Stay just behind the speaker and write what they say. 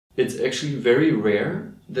it's actually very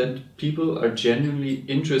rare that people are genuinely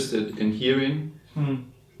interested in hearing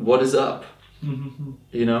what is up.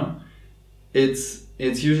 You know, it's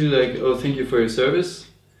usually like, oh, thank you for your service,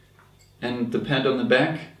 and the pat on the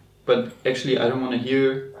back. But actually, I don't want to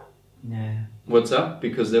hear what's up,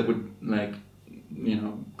 because that would, like, you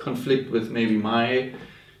know, conflict with maybe my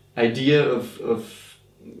idea of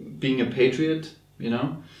being a patriot. You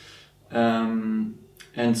know,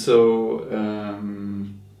 and so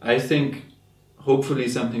I think hopefully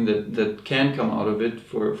something that can come out of it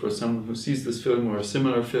for someone who sees this film or a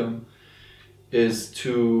similar film is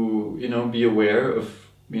to, you know, be aware of,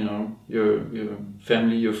 you know, your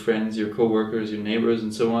family, your friends, your co-workers, your neighbors,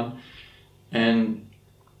 and so on, and,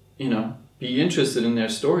 you know, be interested in their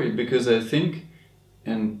story, because I think,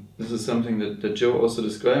 and this is something that Joe also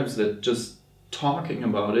describes, that just talking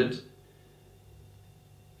about it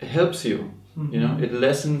helps you. You know, it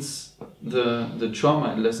lessens the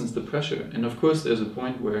trauma, it lessens the pressure. And of course there's a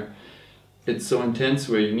point where it's so intense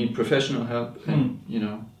where you need professional help, and you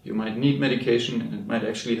know, you might need medication and it might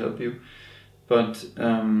actually help you. But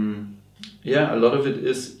yeah, a lot of it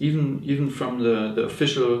is even from the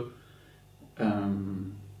official,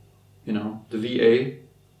 you know, the VA,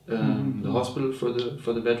 the hospital for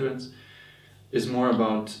the veterans, is more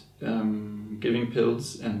about giving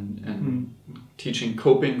pills and teaching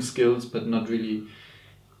coping skills, but not really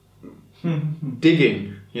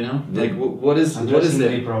digging, you know, like what is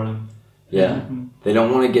the problem? Yeah, they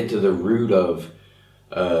don't want to get to the root of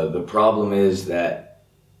the problem. Is that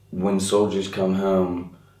when soldiers come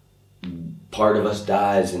home, part of us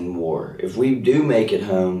dies in war. If we do make it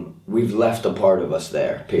home, we've left a part of us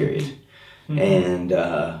there, period. And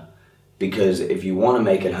because if you want to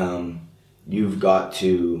make it home, you've got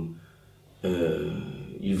to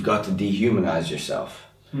dehumanize yourself.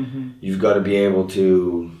 You've got to be able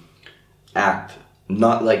to act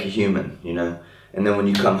not like a human, you know. And then when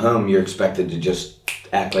you come home, you're expected to just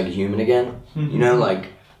act like a human again, you know.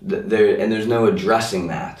 Like there's no addressing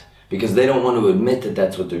that, because they don't want to admit that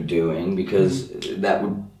that's what they're doing, because that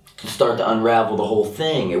would start to unravel the whole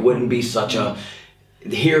thing. It wouldn't be such a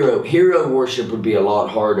hero worship would be a lot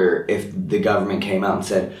harder if the government came out and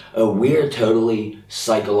said, oh, we're totally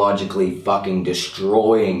psychologically fucking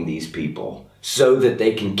destroying these people so that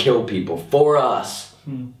they can kill people for us.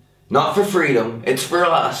 Not for freedom, it's for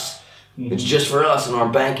us. It's just for us and our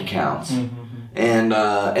bank accounts. And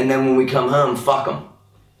then when we come home, fuck them.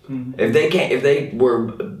 If they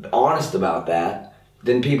were honest about that,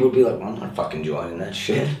 then people would be like, well, I'm not fucking joining that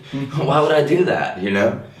shit. Why would I do that, you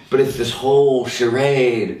know? But it's this whole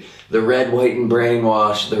charade, the red, white, and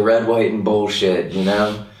brainwash, the red, white, and bullshit, you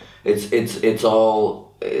know? It's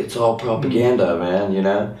all propaganda, man, you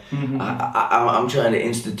know? I'm trying to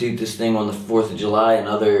institute this thing on the 4th of July and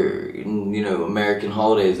other, you know, American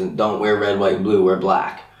holidays, and don't wear red, white, and blue, wear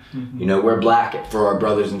black. You know, wear black for our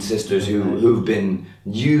brothers and sisters who've been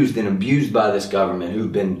used and abused by this government,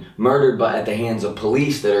 who've been murdered at the hands of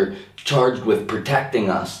police that are charged with protecting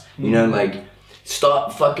us. You know, like,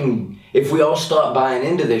 stop fucking, if we all stop buying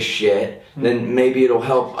into this shit, then maybe it'll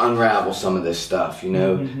help unravel some of this stuff, you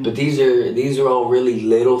know. But these are all really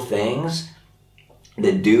little things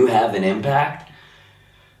that do have an impact.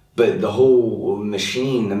 But the whole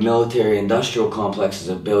machine, the military-industrial complex, is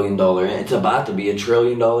 $1 billion. It's about to be $1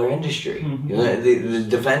 trillion industry. You know, the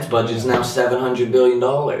defense budget is now $700 billion.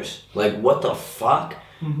 Like, what the fuck?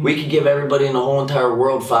 We could give everybody in the whole entire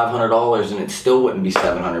world $500 and it still wouldn't be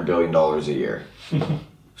 $700 billion a year.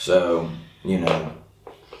 So, you know,